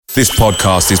This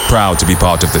podcast is proud to be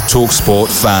part of the TalkSport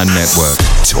Fan Network.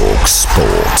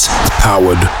 TalkSport.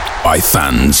 Powered by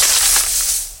fans.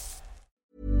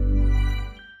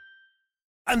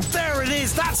 And there it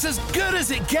is, that's as good as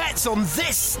it gets on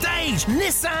this stage.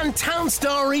 Nissan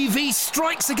Townstar EV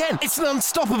strikes again. It's an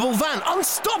unstoppable van,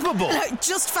 unstoppable.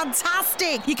 Just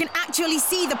fantastic. You can actually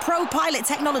see the ProPilot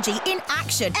technology in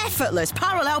action. Effortless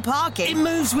parallel parking. It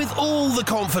moves with all the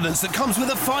confidence that comes with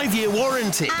a 5-year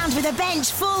warranty. And with a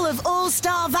bench full of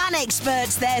all-star van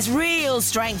experts, there's real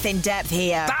strength in depth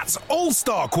here. That's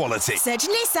all-star quality. Search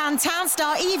Nissan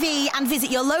Townstar EV and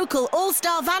visit your local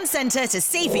all-star van centre to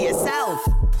see for yourself.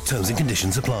 Terms and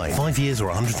conditions apply. 5 years or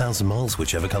 100,000 miles,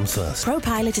 whichever comes first.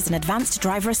 ProPilot is an advanced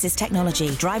driver assist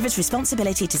technology. Driver's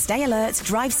responsibility to stay alert,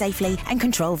 drive safely, and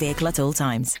control vehicle at all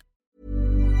times.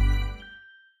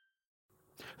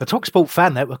 The TalkSport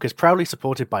Fan Network is proudly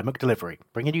supported by McDelivery,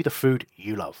 bringing you the food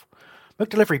you love.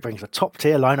 McDelivery brings a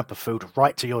top-tier lineup of food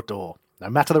right to your door. No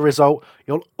matter the result,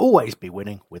 you'll always be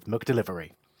winning with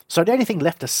McDelivery. So the only thing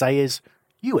left to say is,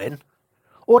 you in?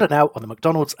 Order now on the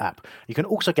McDonald's app. You can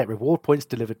also get reward points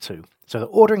delivered too, so that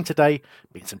ordering today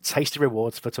means some tasty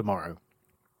rewards for tomorrow.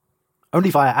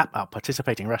 Only via app at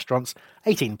participating restaurants,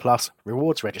 18 plus,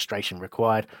 rewards registration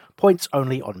required, points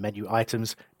only on menu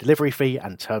items, delivery fee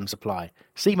and terms apply.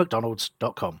 See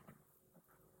mcdonalds.com.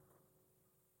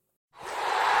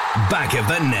 Back of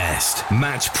the Nest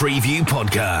Match Preview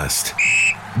Podcast.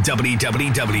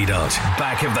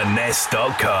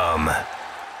 www.backofthenest.com.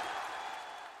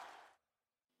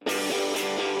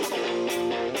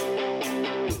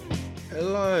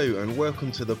 Hello and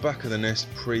welcome to the Back of the Nest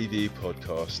Preview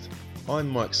Podcast. I'm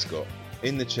Mike Scott,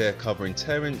 in the chair covering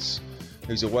Terence,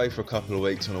 who's away for a couple of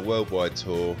weeks on a worldwide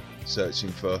tour, searching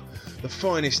for the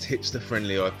finest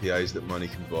hipster-friendly IPAs that money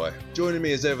can buy. Joining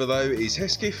me as ever though is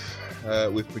Hesketh,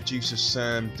 with producer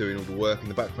Sam doing all the work in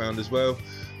the background as well,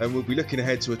 and we'll be looking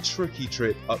ahead to a tricky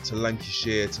trip up to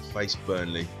Lancashire to face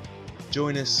Burnley.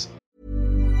 Join us.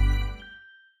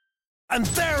 And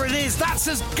there it is, that's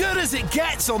as good as it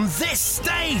gets on this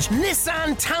stage.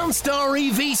 Nissan Townstar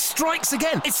EV strikes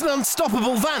again. It's an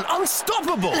unstoppable van,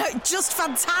 unstoppable. Just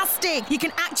fantastic. You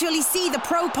can actually see the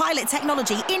ProPilot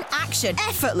technology in action.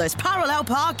 Effortless parallel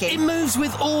parking. It moves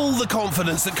with all the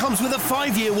confidence that comes with a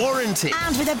 5-year warranty.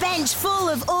 And with a bench full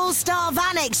of all-star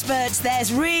van experts,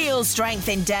 there's real strength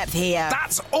in depth here.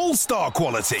 That's all-star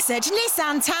quality. Search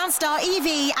Nissan Townstar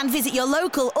EV and visit your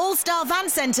local all-star van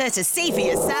centre to see for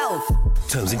yourself.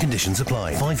 Terms and conditions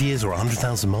apply. 5 years or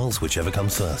 100,000 miles, whichever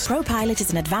comes first. ProPilot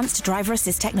is an advanced driver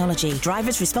assist technology.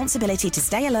 Driver's responsibility to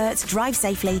stay alert, drive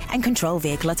safely, and control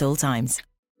vehicle at all times.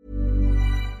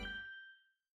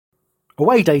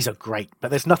 Away days are great, but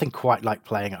there's nothing quite like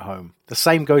playing at home. The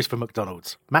same goes for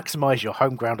McDonald's. Maximise your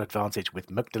home ground advantage with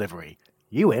McDelivery.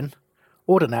 You in?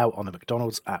 Order now on the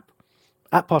McDonald's app.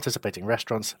 At participating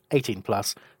restaurants, 18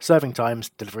 plus, serving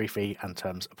times, delivery fee and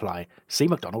terms apply. See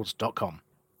mcdonalds.com.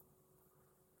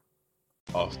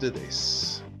 After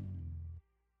this.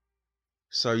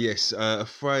 So yes,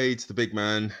 afraid the big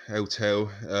man, Eltel,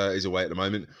 is away at the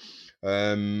moment.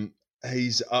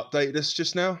 He's updated us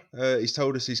just now. He's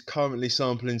told us he's currently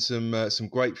sampling some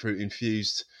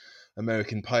grapefruit-infused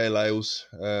American pale ales,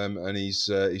 and he's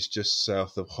just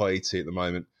south of Haiti at the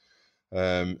moment.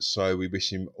 So we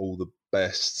wish him all the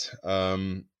best.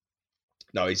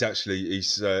 No, he's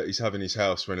having his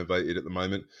house renovated at the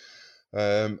moment.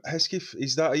 Hesketh,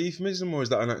 is that a euphemism or is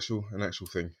that an actual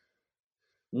thing?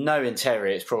 No, in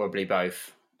Terry, it's probably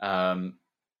both.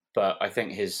 But I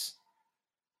think his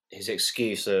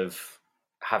excuse of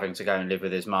having to go and live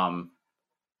with his mum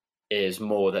is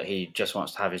more that he just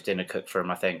wants to have his dinner cooked for him,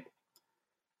 I think.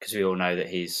 Because we all know that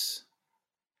he's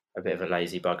a bit of a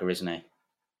lazy bugger, isn't he?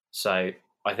 So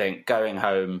I think going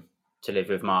home to live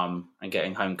with mum and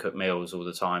getting home cooked meals all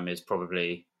the time is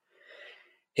probably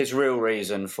his real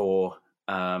reason for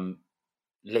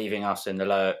leaving us in the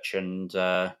lurch and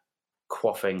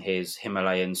quaffing his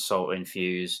Himalayan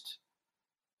salt-infused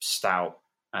stout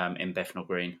in Bethnal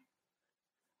Green.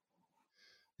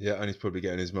 Yeah, and he's probably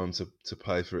getting his mum to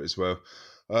pay for it as well.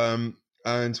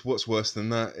 And what's worse than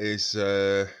that is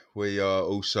we are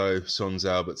also Sons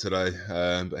Albert today,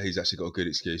 but he's actually got a good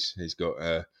excuse. He's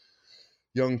got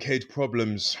young kid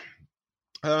problems.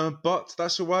 But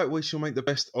that's all right. We shall make the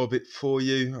best of it for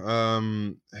you.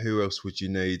 Who else would you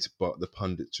need but the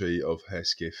punditry of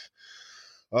Hesketh?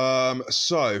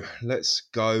 So let's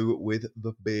go with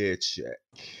the beer check.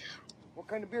 What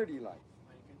kind of beer do you like?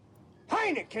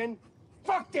 Heineken?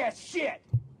 Fuck that shit!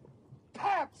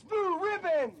 Pabst Blue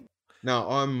Ribbon! Now,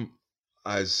 I'm,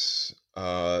 as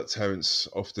Terence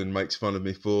often makes fun of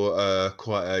me for,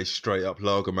 quite a straight-up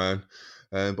lager man.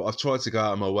 But I've tried to go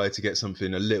out of my way to get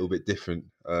something a little bit different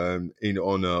in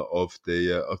honour of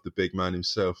the big man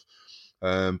himself.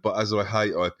 But as I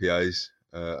hate IPAs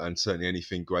and certainly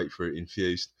anything grapefruit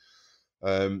infused,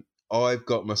 I've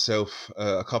got myself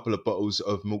a couple of bottles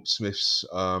of Malt Smith's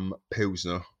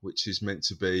Pilsner, which is meant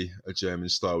to be a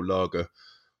German-style lager,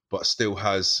 but still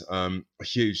has a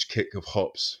huge kick of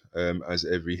hops, as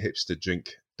every hipster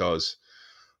drink does.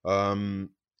 I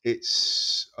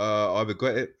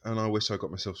regret it, and I wish I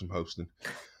got myself some Holsten.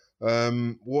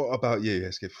 What about you,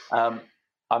 Hesketh?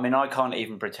 I mean, I can't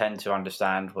even pretend to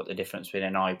understand what the difference between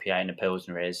an IPA and a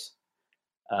Pilsner is.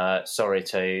 Sorry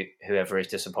to whoever is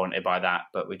disappointed by that,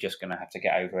 but we're just going to have to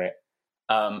get over it.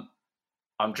 I'm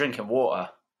drinking water.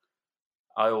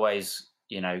 I always,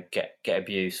 get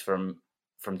abuse from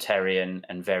Terry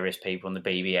and various people on the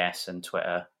BBS and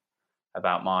Twitter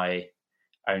about my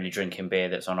only drinking beer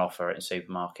that's on offer at a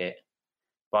supermarket.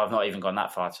 But I've not even gone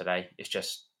that far today. It's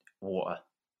just water.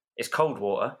 It's cold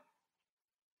water.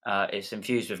 It's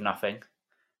infused with nothing.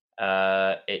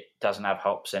 It doesn't have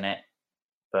hops in it,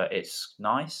 but it's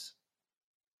nice.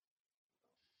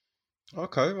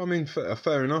 Okay, I mean,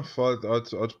 fair enough.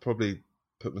 I'd probably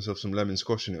put myself some lemon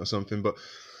squash in it or something. But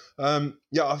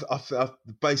the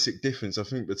basic difference I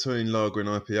think between lager and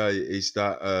IPA is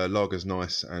that lager's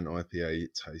nice and IPA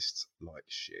tastes like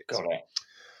shit. Got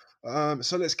it.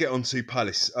 So let's get on to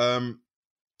Palace.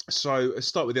 So let's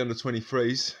start with the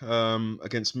under-23s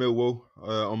against Millwall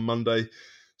on Monday.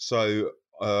 So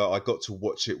I got to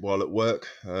watch it while at work.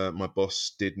 My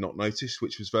boss did not notice,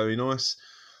 which was very nice.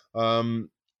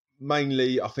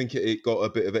 Mainly, I think it got a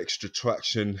bit of extra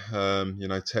traction,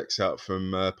 texts out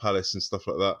from Palace and stuff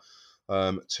like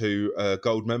that to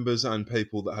Gold members and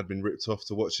people that had been ripped off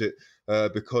to watch it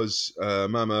because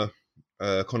Mama,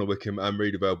 Connor Wickham and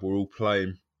Riedewald were all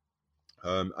playing.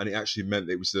 And it actually meant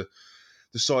that it was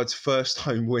the side's first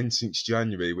home win since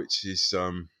January, which is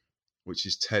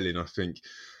telling, I think.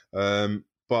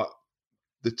 But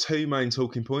the two main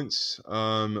talking points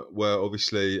were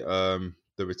obviously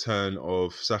the return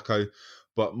of Sacco,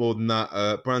 but more than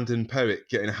that, Brandon Perrick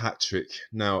getting a hat-trick.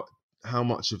 Now, how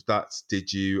much of that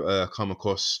did you come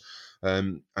across,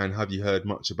 and have you heard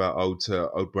much about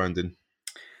old Brandon?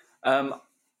 I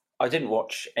didn't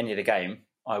watch any of the game.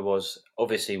 I was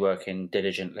obviously working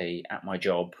diligently at my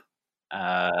job.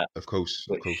 Of course.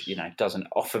 Doesn't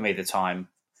offer me the time,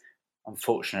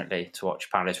 unfortunately, to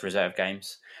watch Palace reserve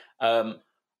games.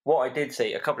 What I did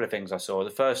see, a couple of things I saw. The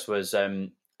first was a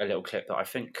little clip that I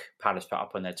think Palace put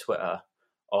up on their Twitter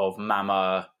of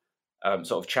Mama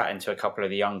sort of chatting to a couple of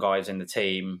the young guys in the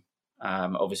team,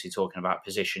 obviously talking about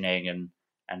positioning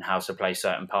and how to play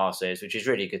certain passes, which is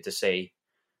really good to see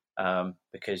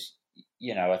because,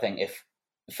 I think if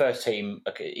the first team,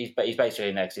 he's basically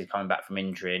in there because he's coming back from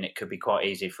injury and it could be quite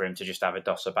easy for him to just have a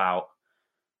doss about.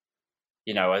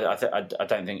 I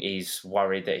don't think he's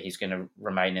worried that he's going to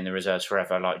remain in the reserves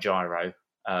forever like Gyro.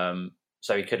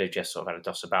 So he could have just sort of had a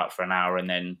doss about for an hour and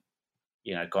then,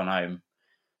 gone home.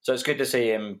 So it's good to see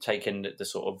him taking the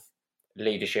sort of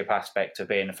leadership aspect of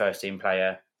being a first team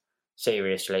player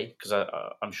seriously, because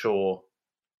I'm sure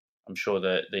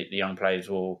that the young players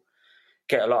will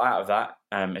get a lot out of that,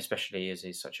 especially as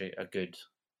he's such a good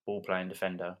ball playing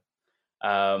defender.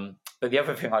 But the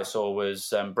other thing I saw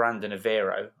was Brandon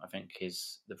Avero, I think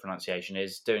the pronunciation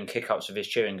is, doing kick-ups with his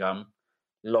chewing gum,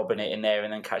 lobbing it in there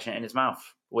and then catching it in his mouth,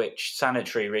 which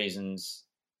sanitary reasons,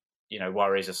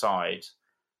 worries aside,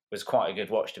 was quite a good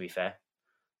watch, to be fair.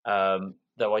 Though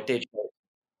I did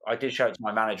show it to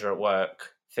my manager at work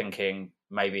thinking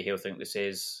maybe he'll think this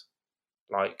is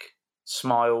like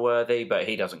smile-worthy, but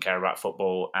he doesn't care about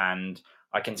football. And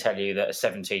I can tell you that a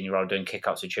 17-year-old doing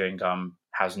kick-ups with chewing gum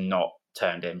has not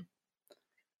turned him.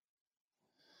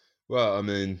 Well, I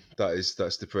mean,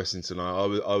 that's depressing tonight.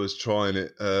 I was trying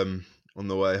it on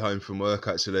the way home from work.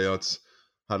 Actually, I'd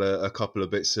had a couple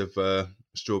of bits of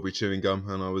strawberry chewing gum,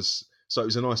 and it was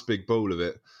a nice big ball of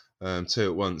it, two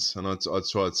at once. And I'd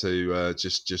tried to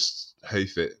just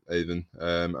hoof it even,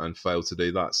 and failed to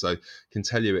do that. So I can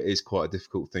tell you it is quite a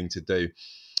difficult thing to do.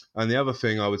 And the other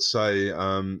thing I would say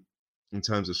in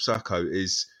terms of Sacco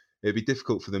is it'd be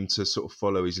difficult for them to sort of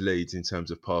follow his lead in terms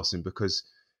of passing, because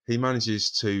he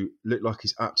manages to look like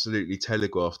he's absolutely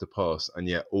telegraphed a pass and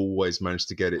yet always managed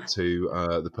to get it to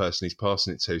the person he's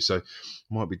passing it to. So it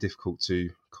might be difficult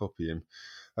to copy him.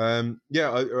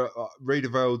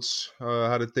 Riedewald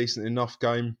had a decent enough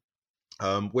game.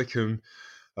 Wickham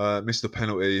missed a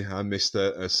penalty and missed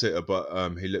a sitter,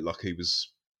 but he looked like he was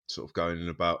sort of going in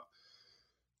about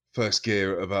first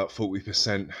gear at about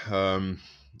 40%.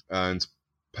 And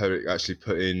Perrick actually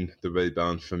put in the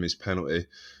rebound from his penalty.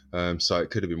 So it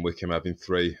could have been Wickham having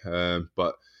 3.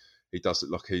 But he does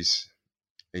look like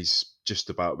he's just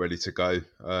about ready to go.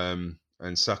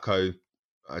 And Sacco,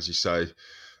 as you say,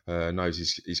 knows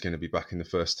he's going to be back in the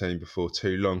first team before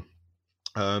too long.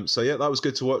 So yeah, that was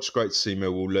good to watch. Great to see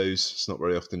Millwall lose. It's not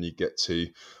very often you get to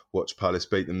watch Palace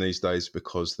beat them these days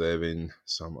because they're in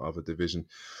some other division.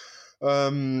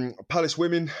 Palace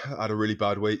women had a really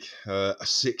bad week. A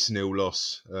 6-0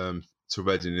 loss to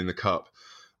Reading in the Cup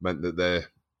meant that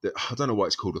I don't know why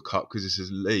it's called a cup because this is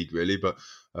a league really, but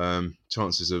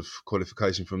chances of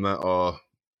qualification from that are,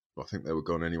 I think they were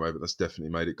gone anyway, but that's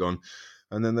definitely made it gone.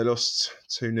 And then they lost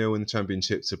 2-0 in the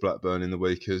Championship to Blackburn at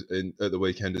the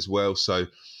weekend as well. So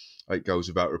 8 goals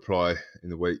without reply in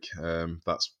the week.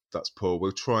 That's poor.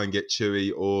 We'll try and get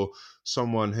Chewy or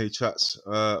someone who chats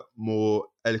more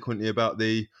eloquently about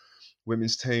the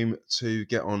women's team to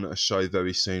get on a show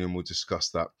very soon, and we'll discuss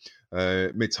that.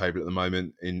 Mid-table at the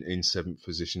moment in 7th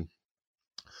position.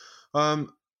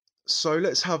 So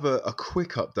let's have a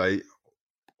quick update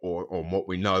on what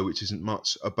we know, which isn't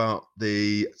much, about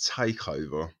the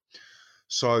takeover.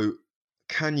 So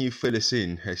can you fill us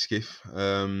in, Hesketh,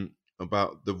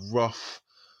 about the rough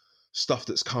stuff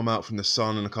that's come out from The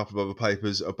Sun and a couple of other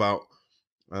papers about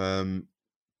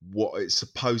what it's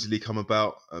supposedly come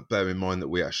about? Bear in mind that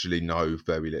we actually know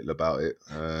very little about it.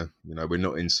 We're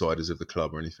not insiders of the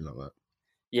club or anything like that.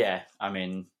 Yeah, I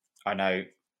mean, I know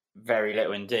very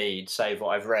little indeed, save what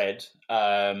I've read,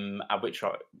 at which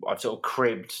I've sort of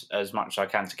cribbed as much as I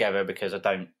can together because I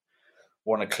don't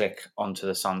want to click onto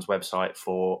the Sun's website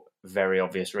for very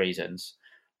obvious reasons.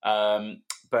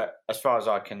 But as far as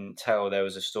I can tell, there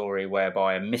was a story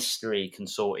whereby a mystery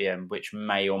consortium, which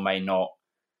may or may not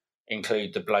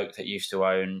include the bloke that used to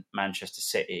own Manchester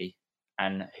City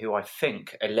and who I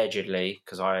think allegedly,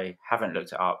 because I haven't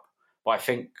looked it up, but I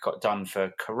think got done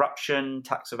for corruption,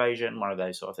 tax evasion, one of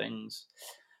those sort of things.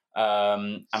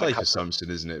 Safe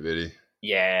assumption, isn't it, really?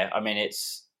 Yeah, I mean,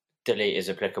 it's delete is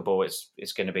applicable.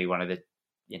 It's going to be one of the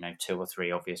 2 or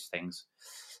 3 obvious things.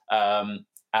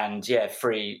 And yeah,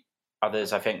 3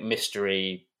 others, I think,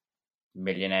 mystery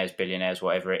millionaires, billionaires,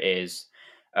 whatever it is,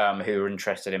 who are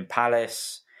interested in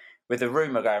Palace, with a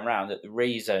rumour going around that the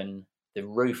reason the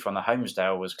roof on the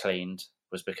Homesdale was cleaned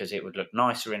was because it would look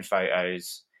nicer in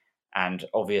photos. And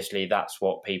obviously that's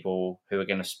what people who are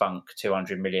going to spunk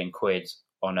 200 million quid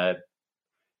on a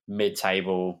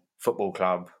mid-table football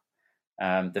club,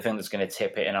 the thing that's going to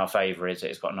tip it in our favour is that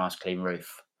it's got a nice clean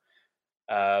roof.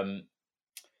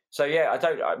 So yeah,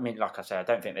 like I said, I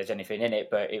don't think there's anything in it,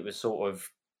 but it was sort of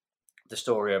the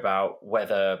story about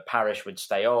whether Parish would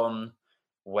stay on,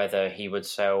 whether he would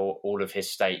sell all of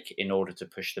his stake in order to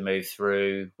push the move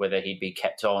through, whether he'd be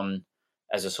kept on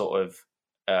as a sort of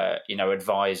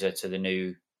advisor to the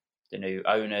new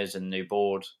owners and the new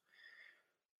board.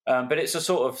 But it's a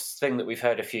sort of thing that we've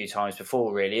heard a few times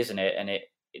before, really, isn't it? And it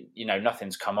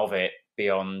nothing's come of it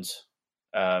beyond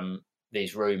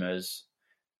these rumours.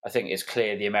 I think it's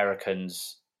clear the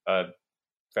Americans are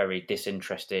very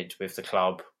disinterested with the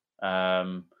club.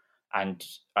 And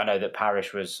I know that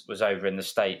Parish was over in the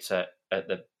States at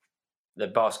the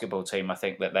basketball team, I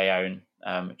think, that they own,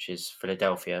 which is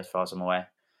Philadelphia, as far as I'm aware.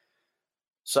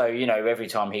 So, every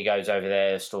time he goes over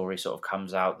there, a story sort of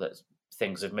comes out that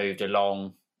things have moved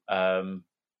along.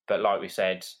 But like we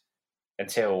said,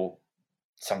 until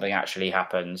something actually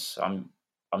happens, I'm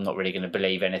not really going to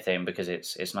believe anything because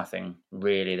it's nothing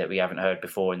really that we haven't heard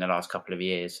before in the last couple of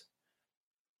years.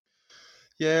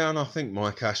 Yeah, and I think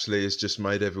Mike Ashley has just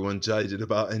made everyone jaded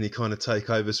about any kind of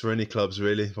takeovers for any clubs,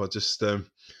 really, by just the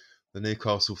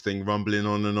Newcastle thing rumbling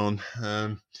on and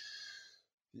on.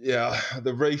 Yeah,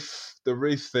 the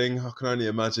reef thing, I can only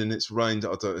imagine it's rained.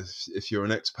 I don't know if you're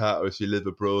an expat or if you live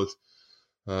abroad.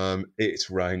 It's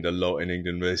rained a lot in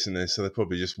England recently, so they're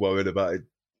probably just worried about it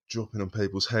dropping on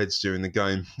people's heads during the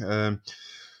game.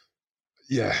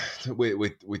 Yeah,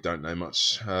 we don't know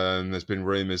much. There's been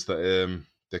rumours that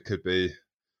there could be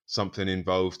something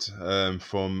involved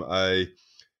from a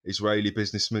Israeli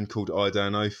businessman called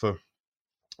Idan Ofer,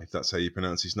 if that's how you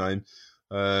pronounce his name.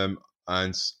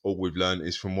 And all we've learned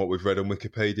is from what we've read on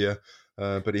Wikipedia.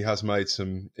 But he has made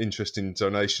some interesting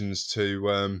donations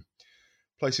to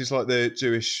places like the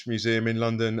Jewish Museum in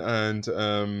London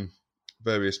and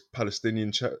various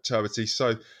Palestinian charities.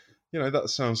 So, that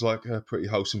sounds like a pretty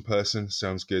wholesome person.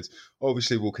 Sounds good.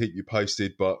 Obviously, we'll keep you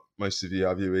posted, but most of you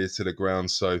have your ear to the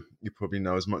ground, so you probably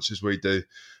know as much as we do.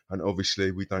 And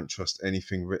obviously, we don't trust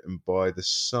anything written by the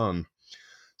Sun.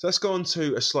 So let's go on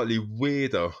to a slightly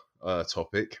weirder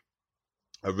topic.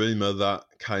 A rumour that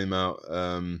came out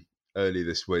early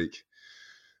this week.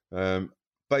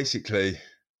 basically,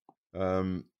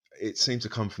 it seemed to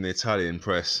come from the Italian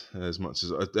press as much as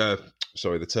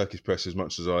the Turkish press as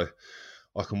much as I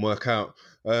can work out.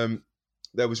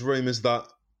 There was rumours that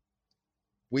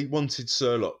we wanted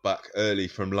Sørloth back early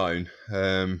from loan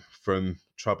from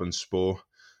Trabzonspor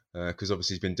because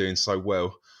obviously he's been doing so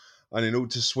well. And in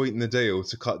order to sweeten the deal,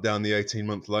 to cut down the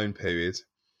 18-month loan period,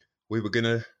 we were going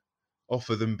to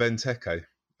offer them Benteke.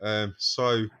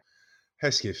 So,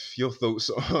 Hesketh, your thoughts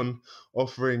on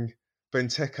offering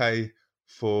Benteke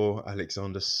for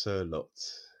Alexander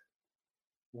Sørloth?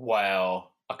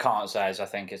 Well, I can't say as I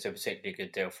think it's a particularly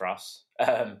good deal for us.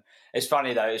 It's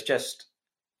funny though, it's just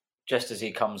as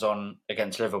he comes on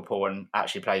against Liverpool and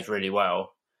actually plays really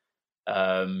well.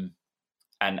 And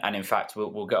in fact,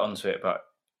 we'll get onto it, but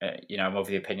I'm of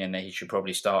the opinion that he should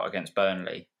probably start against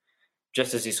Burnley.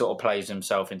 Just as he sort of plays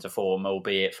himself into form,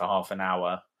 albeit for half an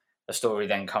hour, a story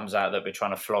then comes out that we're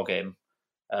trying to flog him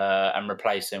and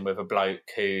replace him with a bloke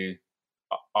who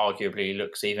arguably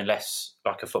looks even less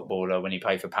like a footballer when he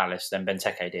played for Palace than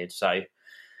Benteke did. So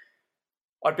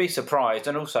I'd be surprised.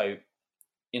 And also,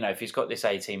 if he's got this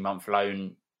 18-month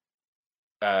loan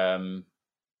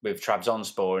with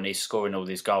Trabzonspor and he's scoring all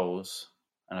these goals,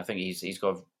 and I think he's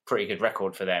got a pretty good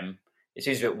record for them, it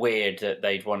seems a bit weird that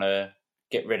they'd want to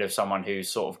get rid of someone who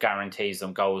sort of guarantees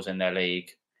them goals in their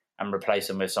league and replace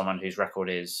them with someone whose record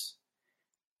is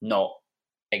not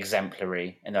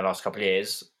exemplary in the last couple of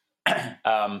years.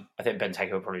 I think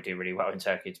Benteke will probably do really well in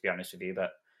Turkey, to be honest with you.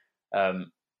 But I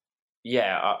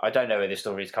don't know where this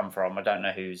story's come from. I don't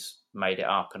know who's made it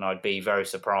up, and I'd be very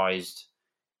surprised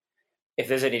if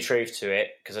there's any truth to it,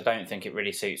 because I don't think it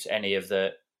really suits any of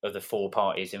the four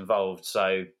parties involved.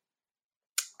 So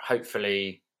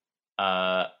hopefully,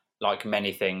 like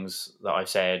many things that I've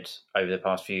said over the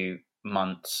past few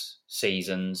months,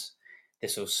 seasons,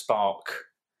 this will spark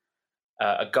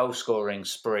a goal-scoring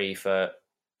spree for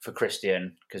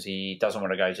Christian, because he doesn't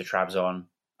want to go to Trabzon,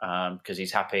 because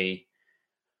he's happy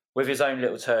with his own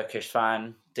little Turkish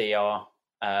fan, DR,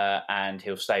 and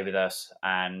he'll stay with us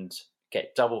and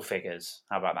get double figures.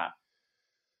 How about that?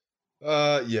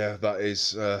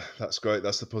 That's great.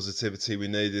 That's the positivity we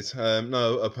needed.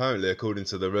 No, apparently, according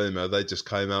to the rumour, they just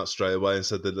came out straight away and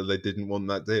said that they didn't want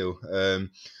that deal.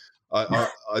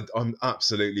 I'm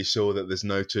absolutely sure that there's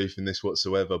no truth in this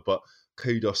whatsoever, but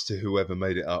kudos to whoever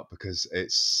made it up, because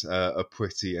it's a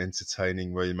pretty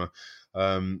entertaining rumour.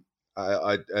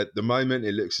 At the moment,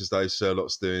 it looks as though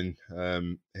Sørloth's doing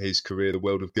his career the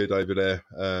world of good over there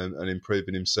and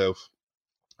improving himself.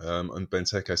 And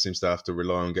Benteke seems to have to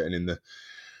rely on getting in the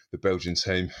Belgian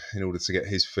team in order to get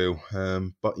his feel.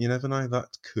 But you never know, that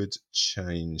could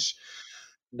change.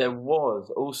 There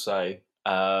was also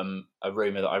a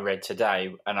rumour that I read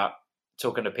today, and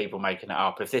talking to people making it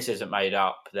up, if this isn't made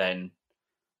up, then,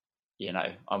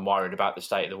 I'm worried about the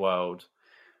state of the world.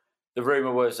 The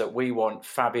rumour was that we want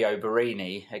Fabio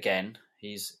Borini again.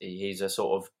 He's a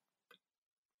sort of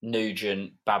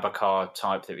Nugent, Babacar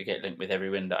type that we get linked with every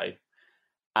window.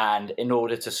 And in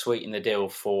order to sweeten the deal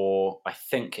for, I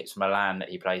think it's Milan that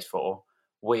he plays for,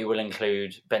 we will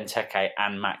include Benteke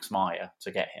and Max Meyer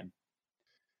to get him.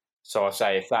 So I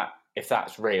say if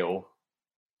that's real,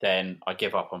 then I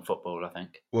give up on football, I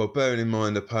think. Well, bearing in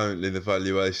mind, apparently the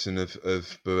valuation of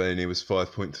Borini was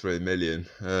 5.3 million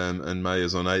and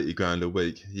Meyer's on 80 grand a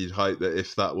week. You'd hope that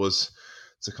if that was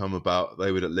to come about,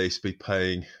 they would at least be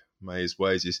paying Meyer's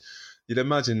wages. You'd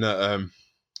imagine that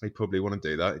he'd probably want to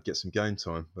do that. He'd get some game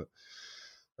time. But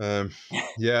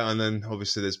and then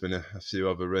obviously there's been a few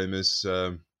other rumours.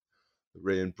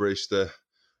 Ryan Brewster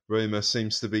rumour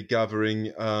seems to be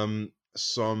gathering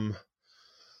some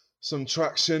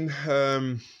traction.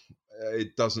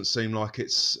 It doesn't seem like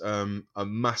it's a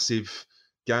massive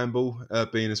gamble,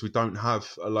 being as we don't have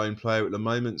a lone player at the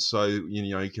moment. So,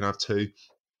 you can have two.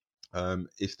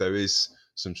 If there is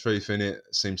some truth in it,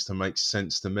 it seems to make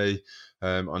sense to me.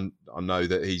 I know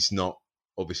that he's not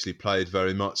obviously played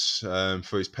very much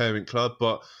for his parent club,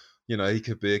 but, he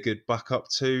could be a good backup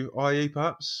to IE,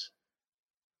 perhaps.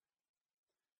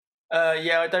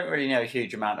 I don't really know a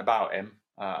huge amount about him.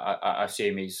 I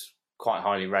assume he's quite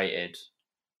highly rated,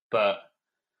 but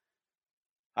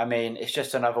I mean, it's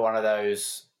just another one of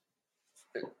those.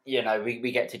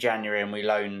 We get to January and we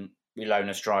loan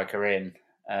a striker in.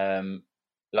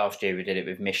 Last year we did it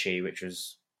with Mishi, which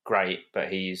was great,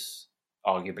 but he's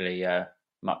arguably a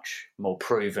much more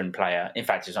proven player. In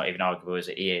fact, it's not even arguable, as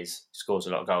he is. He scores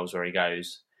a lot of goals where he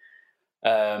goes.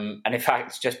 And in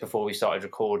fact, just before we started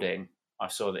recording, I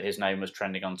saw that his name was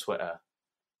trending on Twitter.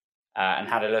 And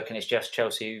had a look, and it's just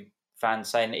Chelsea fans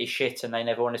saying that he's shit and they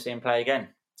never want to see him play again.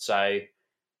 So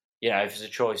if it's a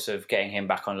choice of getting him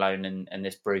back on loan and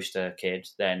this Brewster kid,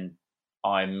 then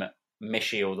I'm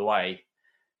Mishy all the way.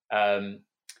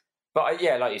 But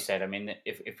yeah, like you said, I mean,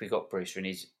 if we got Brewster and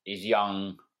he's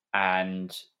young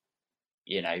and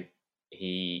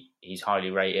he's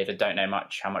highly rated. I don't know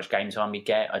how much game time he'd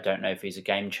get. I don't know if he's a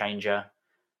game changer.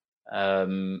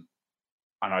 And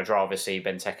I'd rather see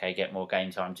Benteke get more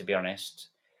game time, to be honest.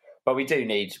 But we do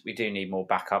need more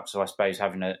backup. So I suppose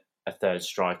having a third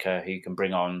striker who can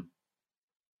bring on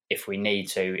if we need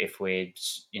to, if we're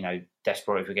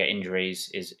desperate, if we get injuries,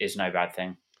 is no bad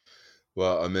thing.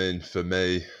 Well, I mean, for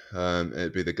me,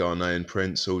 it'd be the Ghanaian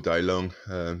Prince all day long.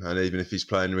 And even if he's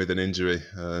playing with an injury,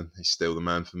 he's still the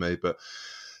man for me. But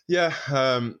yeah,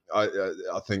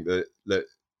 I think that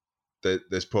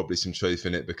there's probably some truth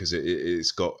in it because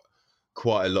it's got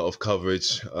quite a lot of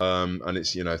coverage. And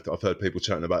it's, I've heard people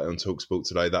chatting about it on TalkSport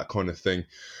today, that kind of thing.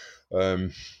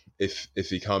 If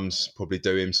he comes, probably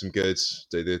do him some good,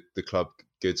 do the club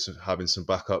good, having some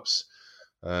backups.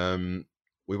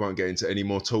 We won't get into any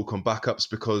more talk on backups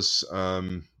because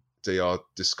DR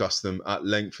discussed them at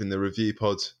length in the review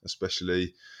pod,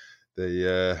 especially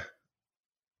the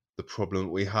problem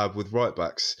we have with right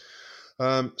backs.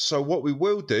 So what we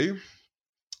will do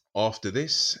after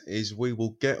this is we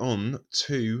will get on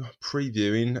to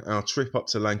previewing our trip up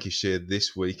to Lancashire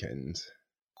this weekend.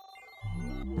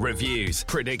 Reviews,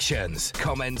 predictions,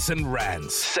 comments and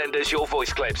rants. Send us your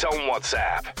voice clips on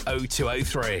WhatsApp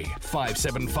 0203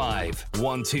 575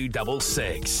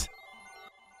 1266.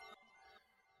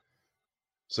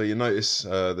 So you notice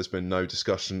there's been no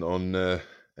discussion on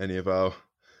any of our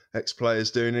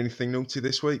ex-players doing anything naughty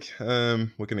this week. We're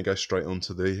going to go straight on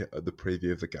to the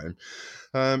preview of the game.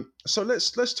 So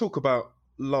let's talk about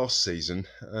last season.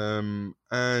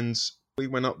 And we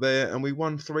went up there and we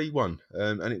won 3-1.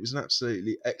 And it was an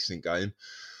absolutely excellent game.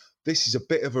 This is a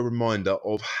bit of a reminder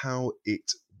of how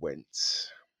it went.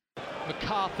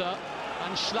 MacArthur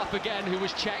and Schlupp again, who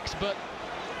was checked, but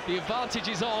the advantage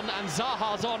is on and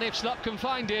Zaha's on if Schlupp can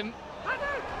find him.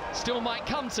 Still might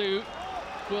come to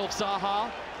Wilf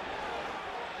Zaha.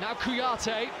 Now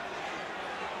Kouyaté.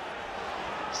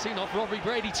 Seen off Robbie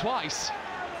Brady twice.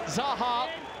 Zaha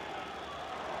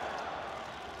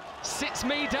sits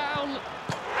me down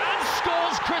and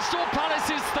scores Crystal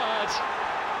Palace's third.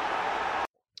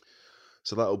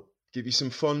 So that'll give you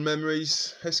some fond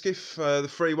memories, Hesketh. The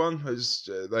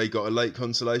 3-1, they got a late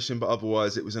consolation, but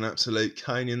otherwise it was an absolute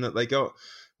caning that they got.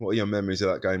 What are your memories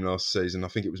of that game last season? I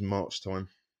think it was March time.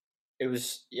 It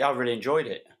was, yeah, I really enjoyed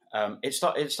it. It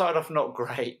started off not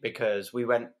great because we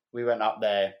went up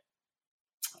there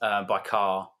by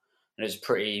car, and it was a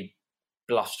pretty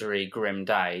blustery, grim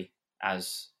day,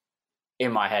 as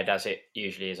in my head as it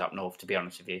usually is up north, to be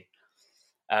honest with you.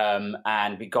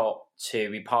 And we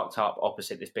parked up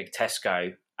opposite this big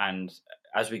Tesco, and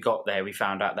as we got there, we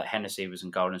found out that Hennessy was in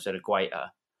goal instead of Guaita.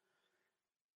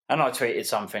 And I tweeted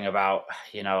something about,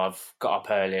 I've got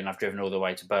up early and I've driven all the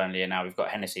way to Burnley and now we've got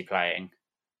Hennessy playing.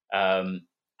 And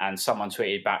someone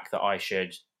tweeted back that I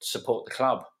should support the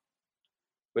club,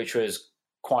 which was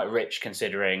quite rich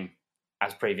considering,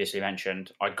 as previously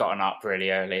mentioned, I'd gotten up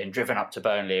really early and driven up to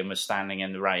Burnley and was standing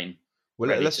in the rain.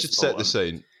 Well, let's just set the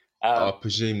scene. I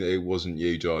presume that it wasn't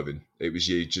you driving. It was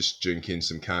you just drinking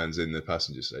some cans in the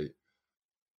passenger seat.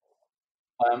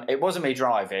 It wasn't me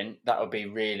driving. That would be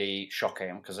really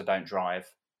shocking because I don't drive.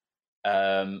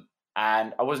 And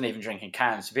I wasn't even drinking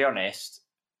cans, to be honest,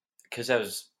 because there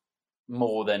was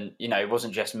more than, it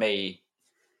wasn't just me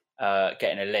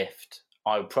getting a lift.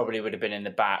 I probably would have been in the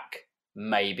back,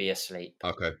 maybe asleep.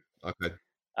 Okay.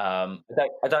 I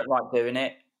don't like doing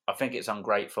it. I think it's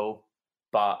ungrateful.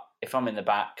 But if I'm in the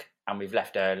back and we've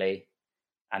left early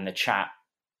and the chat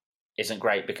isn't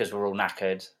great because we're all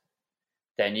knackered,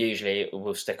 then usually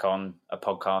we'll stick on a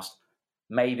podcast,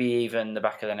 maybe even the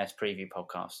Back of the Nest preview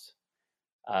podcast,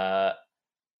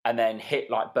 and then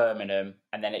hit like Birmingham,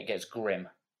 and then it gets grim.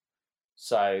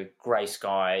 So grey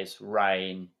skies,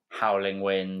 rain, howling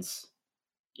winds,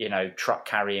 truck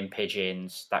carrying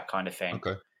pigeons, that kind of thing.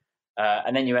 Okay.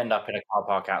 And then you end up in a car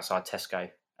park outside Tesco,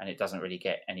 and it doesn't really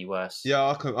get any worse. Yeah,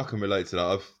 I can relate to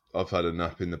that. I've had a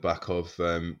nap in the back of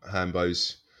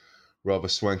Hambo's rather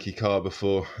swanky car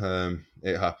before.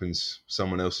 It happens.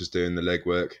 Someone else is doing the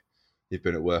legwork. You've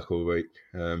been at work all week.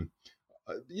 And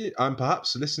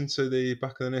perhaps listen to the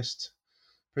Back of the Nest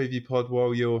preview pod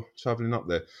while you're travelling up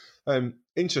there.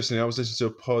 Interestingly, I was listening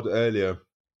to a pod earlier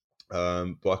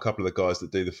by a couple of the guys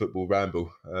that do the Football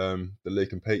Ramble, the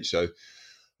Luke and Pete show.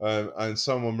 And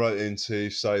someone wrote in to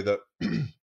say that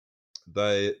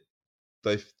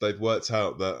they've worked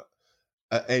out that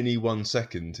at any 1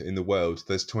 second in the world,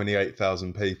 there's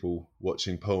 28,000 people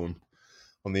watching porn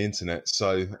on the internet.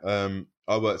 So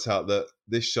I worked out that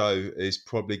this show is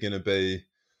probably going to be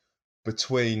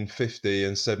between 50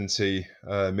 and 70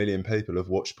 million people have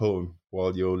watched porn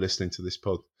while you're listening to this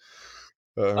pod.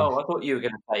 I thought you were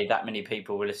going to say that many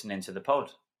people were listening to the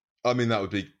pod. I mean, that would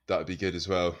be good as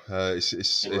well.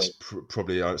 It's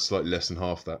probably slightly less than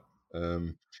half that.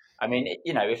 I mean,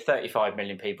 if 35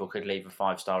 million people could leave a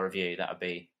 5-star review, that'd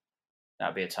be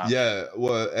a touch. Yeah,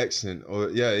 well, excellent. Or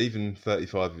even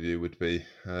 35 of you would be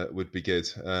good.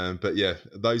 But yeah,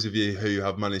 those of you who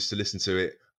have managed to listen to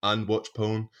it and watch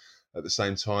porn at the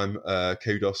same time,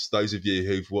 kudos. Those of you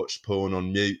who've watched porn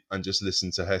on mute and just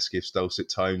listened to Hesketh's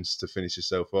dulcet tones to finish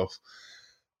yourself off,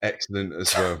 excellent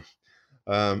as well.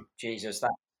 Jesus,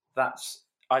 that's.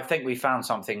 I think we found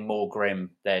something more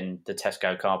grim than the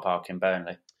Tesco car park in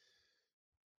Burnley.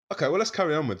 Okay, well, let's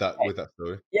carry on with that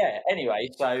story. Yeah. Anyway,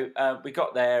 so we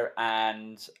got there,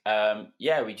 and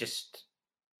we just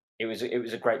it was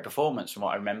a great performance from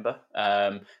what I remember.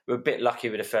 We were a bit lucky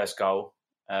with the first goal.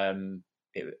 I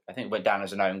think it went down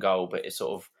as an own goal, but it's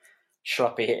sort of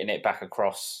Schluppy hitting it back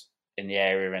across in the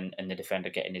area, and the defender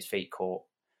getting his feet caught.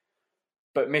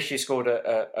 But Michy scored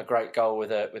a great goal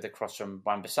with a cross from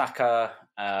Wan-Bissaka,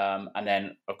 and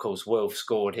then of course Wilf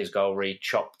scored his goal. He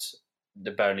chopped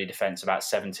the Burnley defence about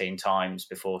 17 times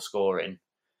before scoring,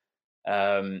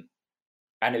 and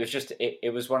it was just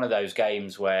it was one of those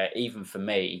games where even for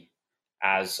me,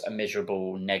 as a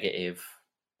miserable negative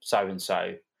so and so,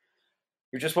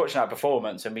 we were just watching that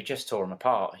performance and we just tore them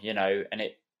apart, and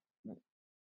it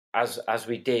as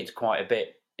we did quite a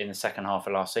bit in the second half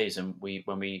of last season,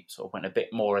 when we sort of went a bit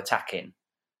more attacking,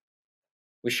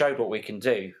 we showed what we can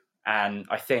do. And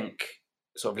I think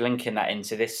sort of linking that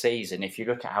into this season, if you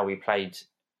look at how we played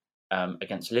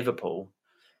against Liverpool,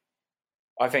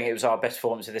 I think it was our best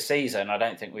performance of the season. I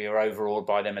don't think we were overawed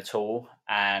by them at all.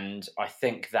 And I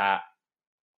think that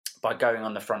by going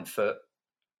on the front foot,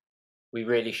 we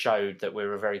really showed that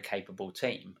we're a very capable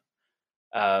team.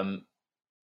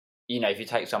 If you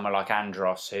take someone like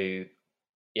Andros, who,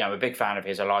 I'm a big fan of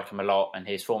his, I like him a lot, and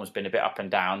his form's been a bit up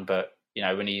and down, but,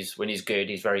 when he's good,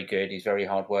 he's very good, he's very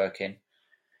hard-working.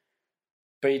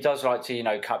 But he does like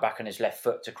to, cut back on his left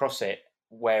foot to cross it,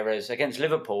 whereas against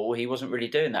Liverpool, he wasn't really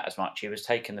doing that as much. He was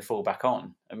taking the fullback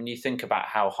on. I mean, you think about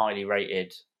how highly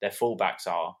rated their fullbacks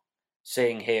are,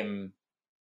 seeing him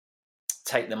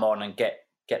take them on and get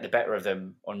the better of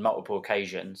them on multiple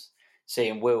occasions,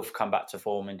 seeing Wilf come back to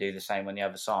form and do the same on the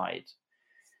other side.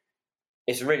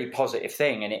 It's a really positive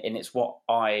thing, and it's what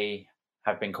I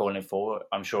have been calling for.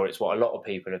 I'm sure it's what a lot of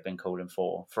people have been calling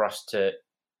for us to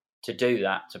do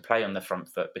that, to play on the front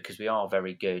foot, because we are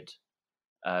very good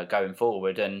going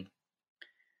forward. And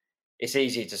it's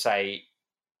easy to say,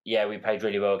 yeah, we played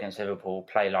really well against Liverpool,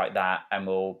 play like that, and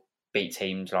we'll beat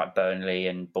teams like Burnley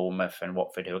and Bournemouth and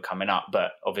Watford who are coming up.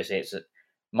 But obviously it's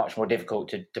much more difficult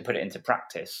to put it into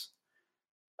practice.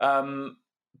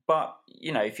 But,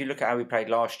 if you look at how we played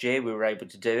last year, we were able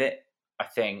to do it. I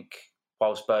think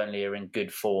whilst Burnley are in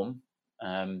good form,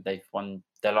 they've won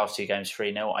their last 2 games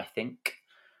 3-0, I think.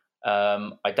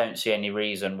 I don't see any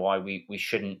reason why we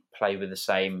shouldn't play with the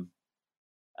same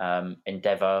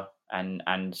endeavour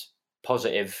and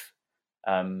positive,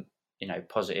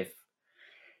 positive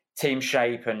team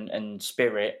shape and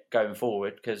spirit going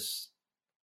forward, because,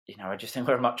 I just think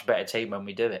we're a much better team when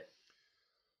we do it.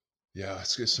 Yeah,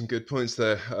 it's some good points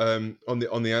there. On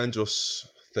the Andros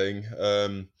thing,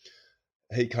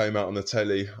 he came out on the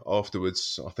telly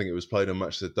afterwards. I think it was played on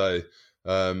Match of the Day,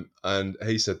 and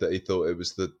he said that he thought it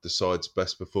was the side's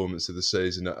best performance of the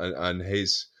season and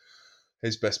his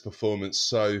best performance.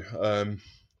 So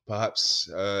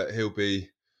perhaps he'll be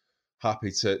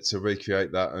happy to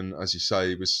recreate that. And as you say,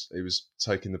 he was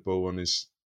taking the ball on his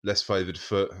less favoured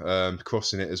foot,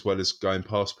 crossing it as well as going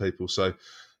past people. So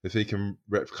if he can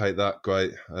replicate that,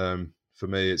 great. For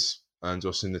me, it's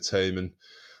Andros in the team and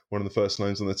one of the first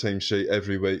names on the team sheet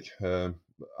every week.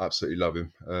 Absolutely love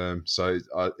him. So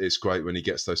it's great when he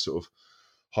gets those sort of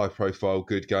high-profile,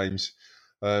 good games.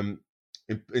 In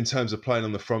terms of playing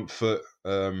on the front foot,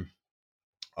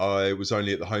 I was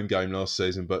only at the home game last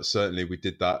season, but certainly we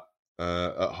did that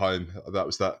at home. That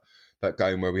was that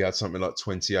game where we had something like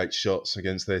 28 shots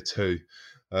against their 2.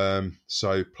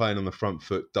 So playing on the front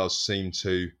foot does seem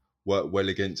to work well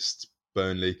against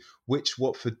Burnley, which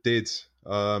Watford did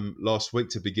last week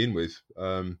to begin with.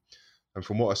 And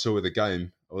from what I saw of the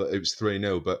game, it was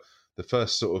 3-0, but the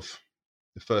first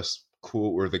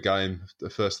quarter of the game, the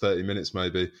first 30 minutes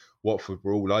maybe, Watford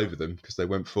were all over them because they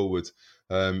went forward,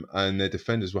 and their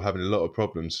defenders were having a lot of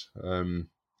problems.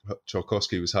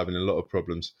 Tarkowski was having a lot of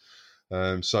problems.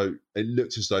 So it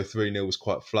looked as though 3-0 was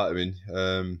quite flattering.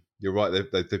 You're right,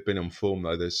 they've been on form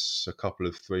though. There's a couple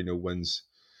of 3-0 wins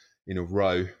in a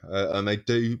row, and they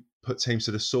do put teams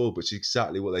to the sword, which is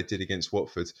exactly what they did against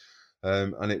Watford.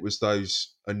 And it was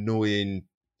those annoying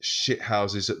shit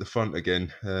houses at the front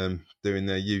again, doing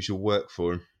their usual work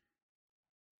for them.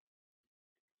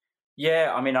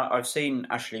 Yeah, I mean, I've seen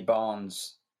Ashley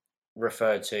Barnes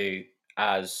referred to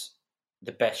as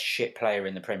the best shit player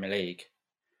in the Premier League.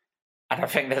 And I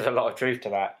think there's a lot of truth to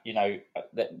that. You know,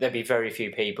 there'd be very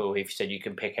few people who said you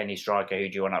can pick any striker who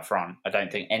do you want up front. I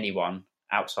don't think anyone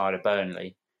outside of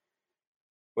Burnley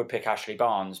would pick Ashley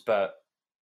Barnes, but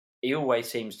he always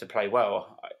seems to play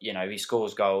well. You know, he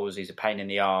scores goals. He's a pain in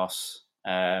the arse.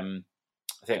 I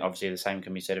think obviously the same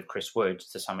can be said of Chris Wood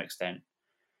to some extent.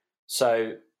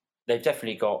 So they've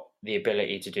definitely got the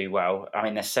ability to do well. I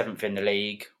mean, they're 7th in the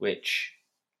league, which,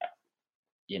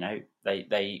 you know,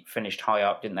 they finished high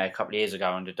up, didn't they, a couple of years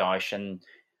ago under Dyche, and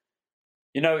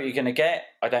you know what you're going to get.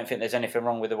 I don't think there's anything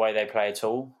wrong with the way they play at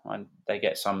all, and they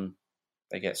get some,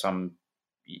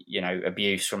 you know,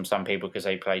 abuse from some people because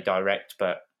they play direct,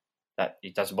 but that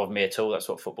it doesn't bother me at all. That's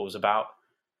what football's about.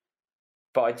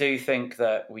 But I do think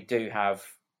that we do have,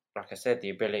 like I said, the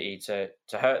ability to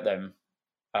hurt them.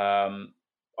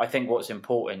 I think what's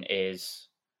important is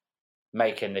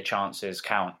making the chances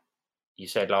count. You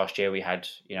said last year we had,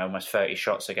 you know, almost 30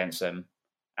 shots against them,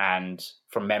 and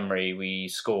from memory we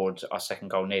scored our second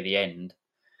goal near the end.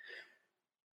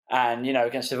 And, you know,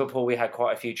 against Liverpool we had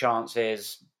quite a few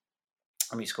chances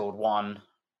and we scored one.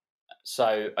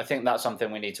 So I think that's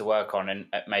something we need to work on, and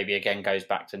maybe again goes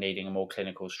back to needing a more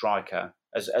clinical striker,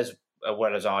 as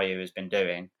well as Ayew has been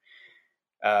doing.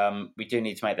 We do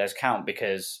need to make those count,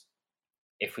 because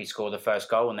if we score the first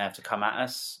goal and they have to come at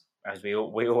us, as we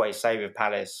always say with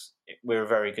Palace, we're a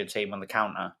very good team on the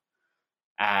counter,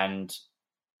 and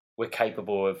we're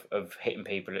capable of hitting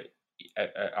people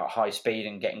at high speed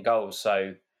and getting goals.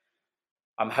 So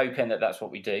I'm hoping that that's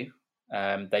what we do.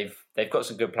 They've got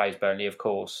some good players, Burnley, of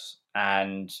course,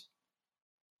 and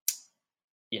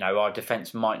you know, our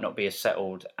defence might not be as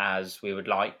settled as we would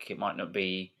like. It might not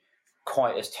be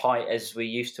quite as tight as we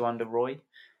used to under Roy.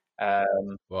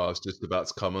 Well, I was just about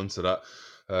to come on to that.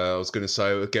 I was going to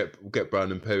say we'll get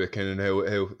Brandon Pierrick in, and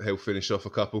he'll finish off a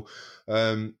couple.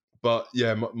 But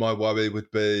yeah, my worry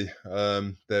would be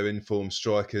their informed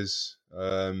strikers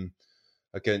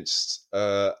against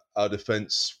our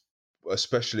defence,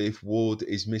 especially if Ward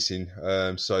is missing.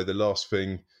 So the last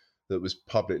thing that was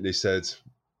publicly said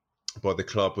by the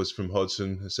club was from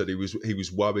Hodgson. Said he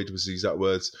was worried, was the exact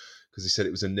words, because he said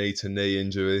it was a knee-to-knee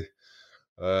injury.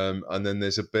 And then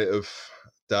there's a bit of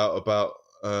doubt about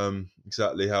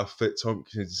exactly how fit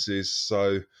Tompkins is.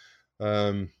 So,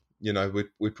 you know,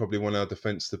 we probably want our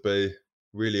defence to be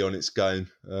really on its game,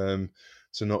 to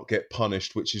not get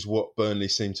punished, which is what Burnley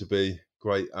seem to be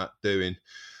great at doing.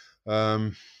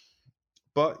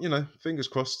 But, you know, fingers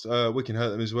crossed, we can hurt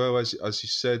them as well, as you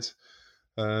said.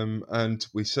 And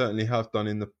we certainly have done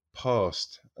in the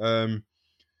past.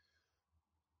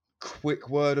 Quick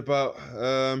word about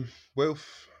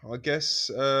Wilf, I guess.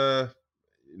 You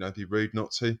know, it'd be rude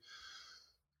not to.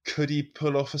 Could he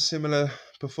pull off a similar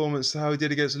performance to how he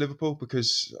did against Liverpool?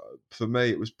 Because for me,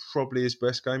 it was probably his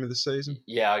best game of the season.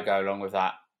 Yeah, I go along with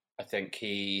that. I think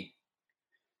he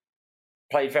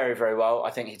played very, very well.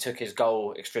 I think he took his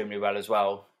goal extremely well as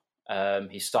well.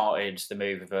 He started the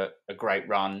move with a great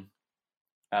run,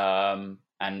 and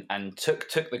took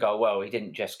the goal well. He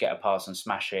didn't just get a pass and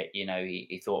smash it. You know,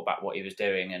 he thought about what he was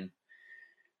doing. And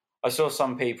I saw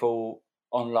some people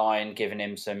online giving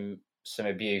him some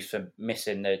abuse for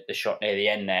missing the shot near the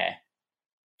end there,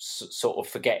 sort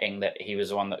of forgetting that he was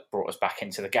the one that brought us back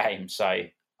into the game. So,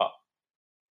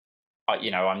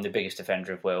 you know, I'm the biggest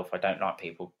defender of Wilf. I don't like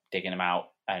people digging him out.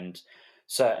 And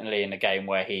certainly in a game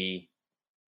where he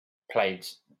played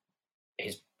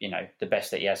his, you know, the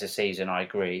best that he has this season, I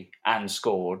agree, and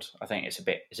scored, I think it's a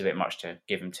bit much to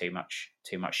give him too much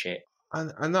shit.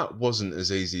 And that wasn't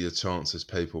as easy a chance as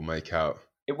people make out.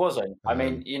 It wasn't. I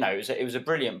mean, you know, it was a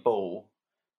brilliant ball,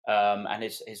 and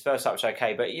his first touch was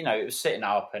okay, but you know, it was sitting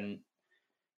up, and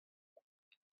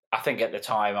I think at the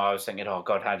time I was thinking, oh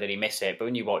God, how did he miss it? But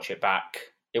when you watch it back,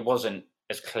 it wasn't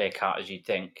as clear cut as you'd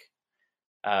think.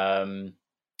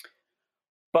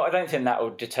 But I don't think that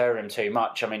would deter him too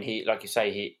much. I mean, he, like you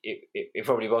say, it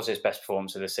probably was his best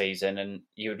performance of the season, and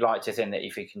you'd like to think that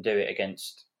if he can do it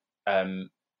against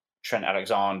Trent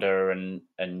Alexander and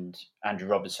Andrew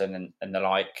Robertson and the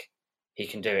like, he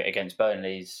can do it against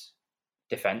Burnley's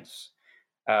defence.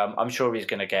 I'm sure he's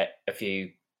going to get a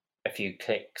few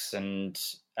clicks and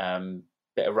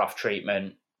bit of rough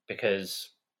treatment because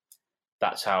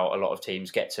that's how a lot of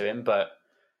teams get to him. But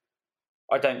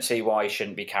I don't see why he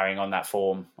shouldn't be carrying on that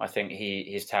form. I think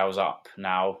his tail's up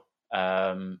now.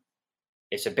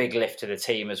 It's a big lift to the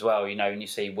team as well. You know, when you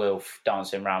see Wilf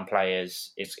dancing around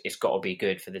players, it's got to be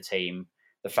good for the team.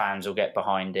 The fans will get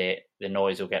behind it. The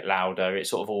noise will get louder. It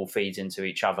sort of all feeds into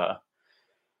each other.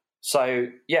 So,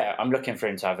 yeah, I'm looking for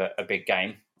him to have a big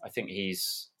game. I think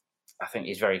he's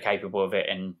very capable of it.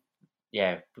 And,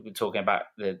 yeah, we're talking about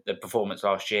the performance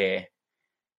last year.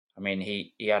 I mean,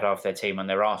 he had half their team on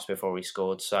their arse before he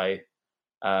scored. So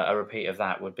a repeat of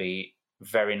that would be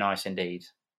very nice indeed.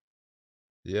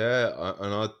 Yeah,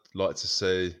 and I'd like to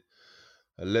see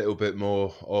a little bit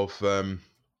more of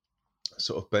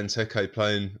sort of Benteke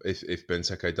playing, if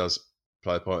Benteke does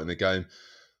play a part in the game,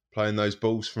 playing those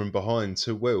balls from behind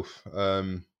to Wilf.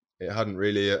 It hadn't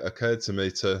really occurred to me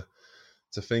to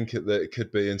think that it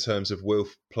could be in terms of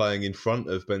Wilf playing in front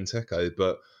of Benteke,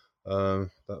 but that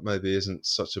maybe isn't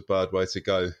such a bad way to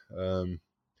go.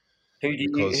 Who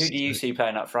do you see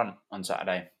playing up front on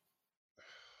Saturday?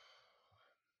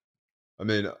 I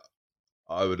mean,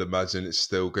 I would imagine it's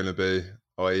still going to be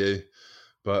IU,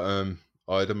 but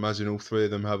I'd imagine all three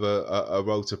of them have a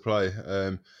role to play,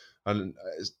 and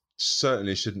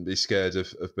certainly shouldn't be scared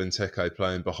of Benteke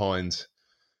playing behind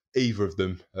either of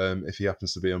them if he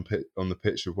happens to be on the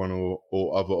pitch with one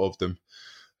or other of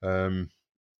them.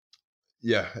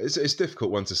 Yeah, it's a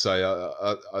difficult one to say.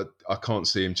 I can't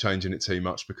see him changing it too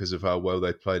much because of how well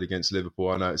they played against Liverpool.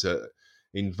 I know it's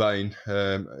in vain,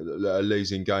 a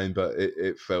losing game, but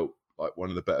it felt like one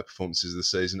of the better performances of the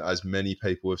season, as many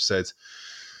people have said.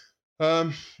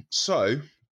 So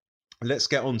let's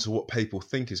get on to what people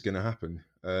think is going to happen.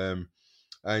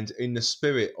 And in the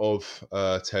spirit of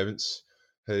Terence,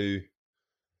 who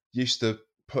used to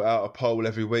put out a poll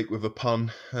every week with a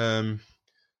pun to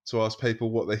ask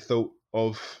people what they thought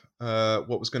of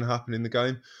what was going to happen in the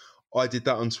game, I did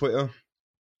that on Twitter.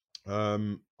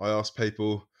 I asked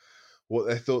people what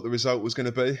they thought the result was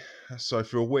going to be. So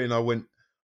for a win, I went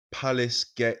Palace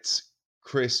get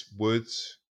Chris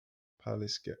Woods.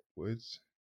 Palace get Woods.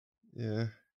 Yeah,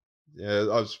 I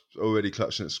was already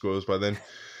clutching at scores by then.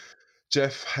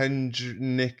 Jeff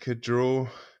Hendrick a draw.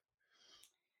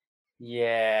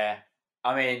 Yeah,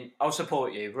 I mean, I'll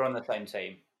support you. We're on the same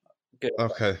team. Good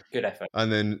effort. Okay. Good effort. And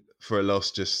then for a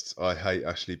loss, just I hate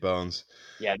Ashley Barnes.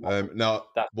 Yeah. Now,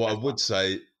 what I would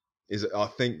say is I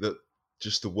think that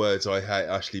just the words "I hate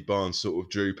Ashley Barnes" sort of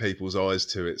drew people's eyes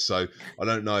to it. So I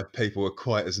don't know if people were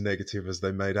quite as negative as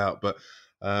they made out. But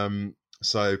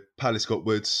so Palace got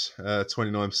Woods,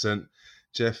 29%.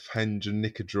 Jeff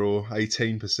Hendrick a draw,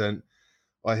 18%.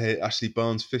 I hate Ashley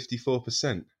Barnes,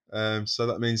 54%. So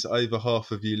that means over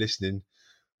half of you listening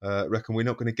reckon we're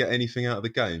not going to get anything out of the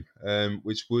game,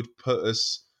 which would put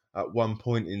us at 1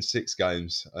 point in 6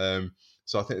 games.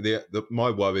 So I think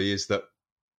my worry is that,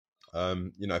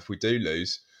 if we do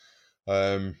lose,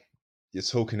 you're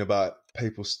talking about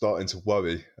people starting to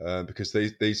worry because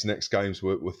these next games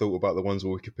were thought about the ones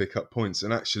where we could pick up points,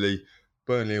 and actually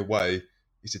Burnley away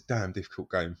is a damn difficult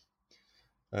game.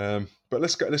 But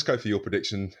let's go for your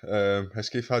prediction,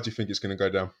 Hesketh. How do you think it's going to go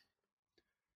down?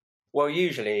 Well,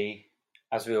 usually,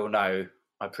 as we all know,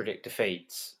 I predict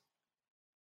defeats.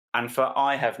 And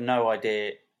I have no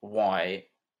idea why,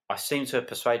 I seem to have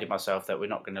persuaded myself that we're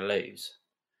not going to lose.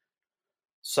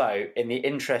 So, in the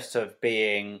interest of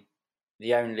being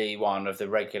the only one of the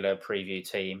regular preview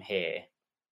team here,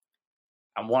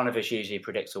 and one of us usually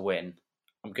predicts a win,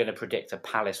 I'm going to predict a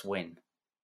Palace win.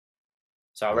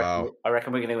 So I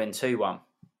reckon we're going to win 2-1.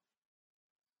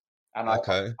 And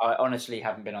okay. I honestly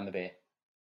haven't been on the beer.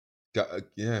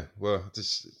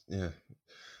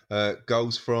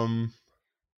 Goals from?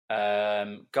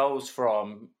 Goals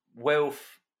from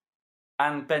Wilf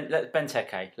and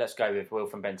Benteke. Let's go with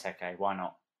Wilf and Benteke. Why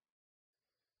not?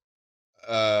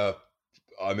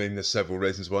 I mean, there's several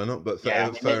reasons why not, but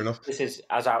fair enough. This is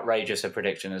as outrageous a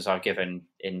prediction as I've given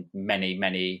in many,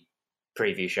 many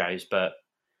preview shows, but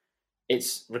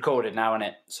it's recorded now, isn't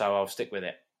it? So I'll stick with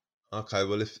it. Okay,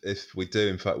 well, if we do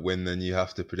in fact win, then you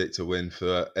have to predict a win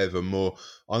forevermore.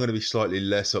 I'm going to be slightly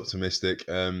less optimistic.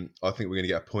 I think we're going to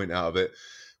get a point out of it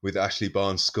with Ashley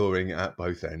Barnes scoring at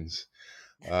both ends.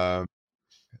 I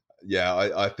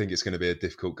think it's going to be a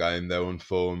difficult game. They're on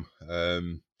form.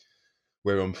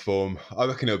 We're on form. I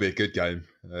reckon it'll be a good game,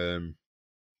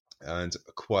 and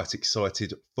quite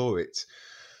excited for it.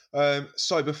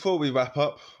 So before we wrap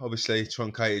up, obviously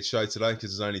truncated show today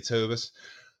because there's only 2 of us.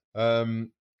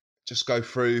 Just go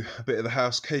through a bit of the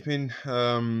housekeeping.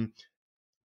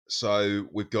 So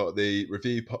we've got the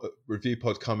review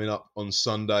pod coming up on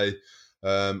Sunday.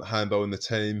 handball in the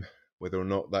team. Whether or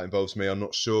not that involves me, I'm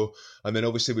not sure. And then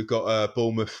obviously we've got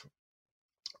Bournemouth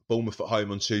at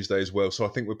home on Tuesday as well. So I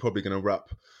think we're probably going to wrap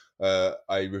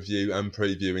a review and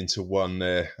preview into one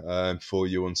there for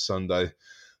you on Sunday.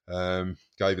 Go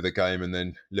over the game and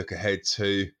then look ahead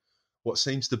to what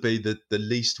seems to be the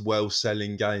least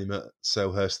well-selling game at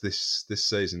Selhurst this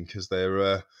season, because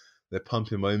they're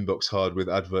pumping my inbox hard with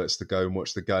adverts to go and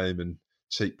watch the game and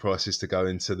cheap prices to go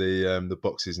into the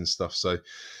boxes and stuff. So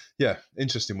yeah,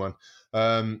 interesting one.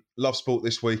 Love Sport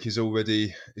this week is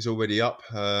already up,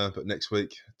 but next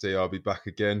week DR will be back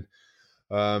again.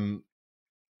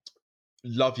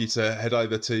 Love you to head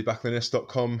over to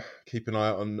backofthenest.com. Keep an eye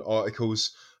out on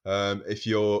articles. If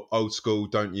you're old school,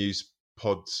 don't use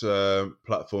pods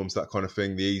platforms, that kind of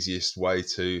thing. The easiest way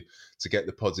to get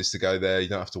the pods is to go there. You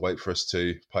don't have to wait for us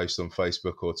to post on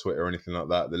Facebook or Twitter or anything like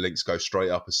that. The links go straight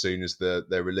up as soon as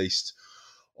they're released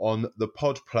on the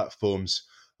pod platforms.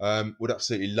 Would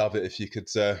absolutely love it if you could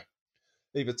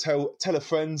either tell a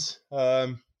friend,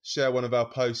 share one of our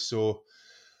posts, or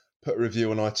put a review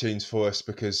on iTunes for us,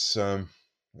 because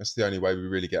that's the only way we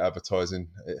really get advertising.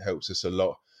 It helps us a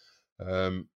lot.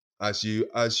 As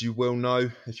you will know,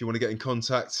 if you want to get in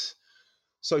contact,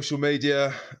 social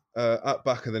media at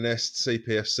Back of the Nest,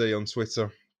 CPFC on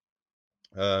Twitter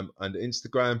and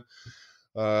Instagram.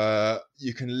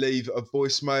 You can leave a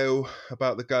voicemail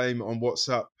about the game on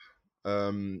WhatsApp.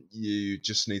 You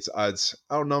just need to add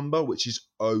our number, which is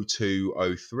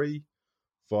 0203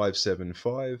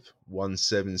 575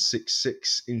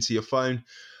 1766 into your phone,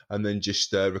 and then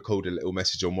just record a little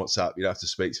message on WhatsApp. You don't have to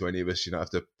speak to any of us. You don't have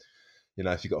to,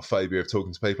 if you've got a phobia of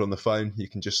talking to people on the phone, you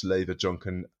can just leave a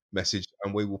drunken message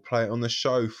and we will play it on the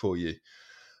show for you.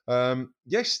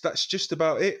 Yes, that's just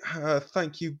about it.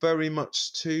 Thank you very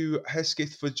much to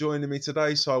Hesketh for joining me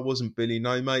today, so I wasn't Billy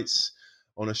No Mates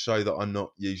on a show that I'm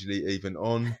not usually even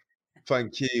on.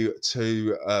 Thank you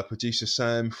to producer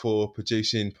Sam for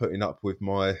putting up with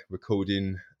my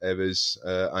recording errors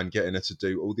and getting her to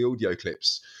do all the audio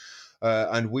clips.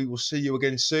 And we will see you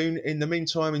again soon. In the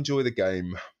meantime, enjoy the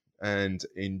game and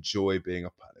enjoy being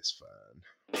a Palace fan.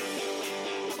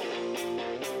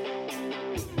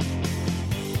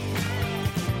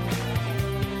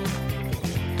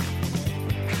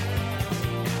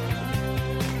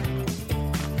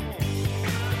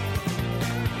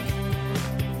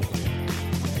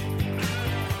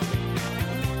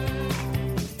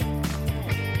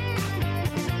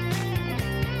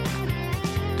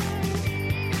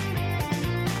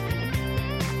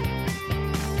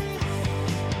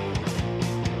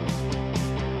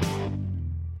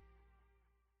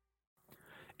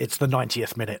 It's the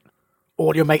 90th minute.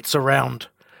 All your mates around.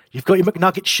 You've got your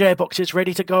McNugget share boxes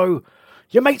ready to go.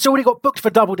 Your mate's already got booked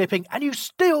for double dipping, and you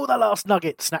steal the last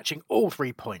nugget, snatching all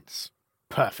 3 points.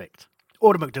 Perfect.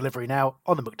 Order McDelivery now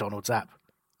on the McDonald's app.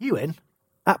 You in?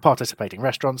 At participating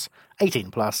restaurants,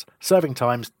 18 plus, serving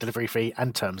times, delivery fee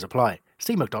and terms apply.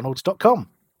 See mcdonalds.com.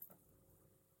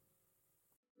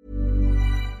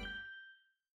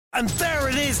 And there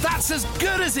it is, that's as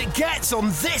good as it gets on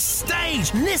this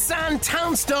stage. Nissan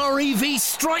Townstar EV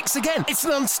strikes again. It's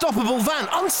an unstoppable van,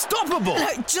 unstoppable.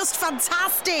 Look, just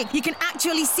fantastic. You can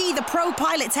actually see the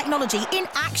ProPilot technology in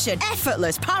action.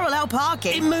 Effortless parallel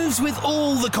parking. It moves with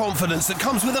all the confidence that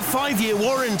comes with a 5-year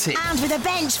warranty. And with a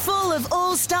bench full of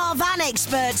all-star van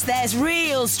experts, there's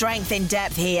real strength in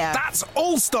depth here. That's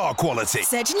all-star quality.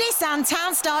 Search Nissan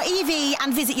Townstar EV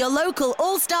and visit your local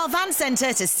all-star van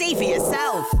centre to see for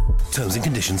yourself. Terms and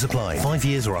conditions apply. 5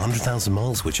 years or 100,000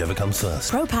 miles, whichever comes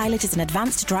first. ProPilot is an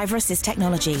advanced driver assist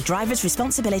technology. Driver's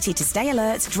responsibility to stay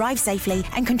alert, drive safely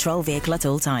and control vehicle at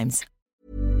all times.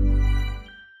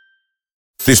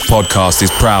 This podcast is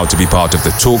proud to be part of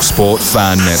the TalkSport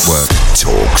Fan Network.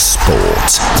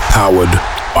 TalkSport.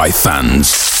 Powered by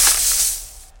fans.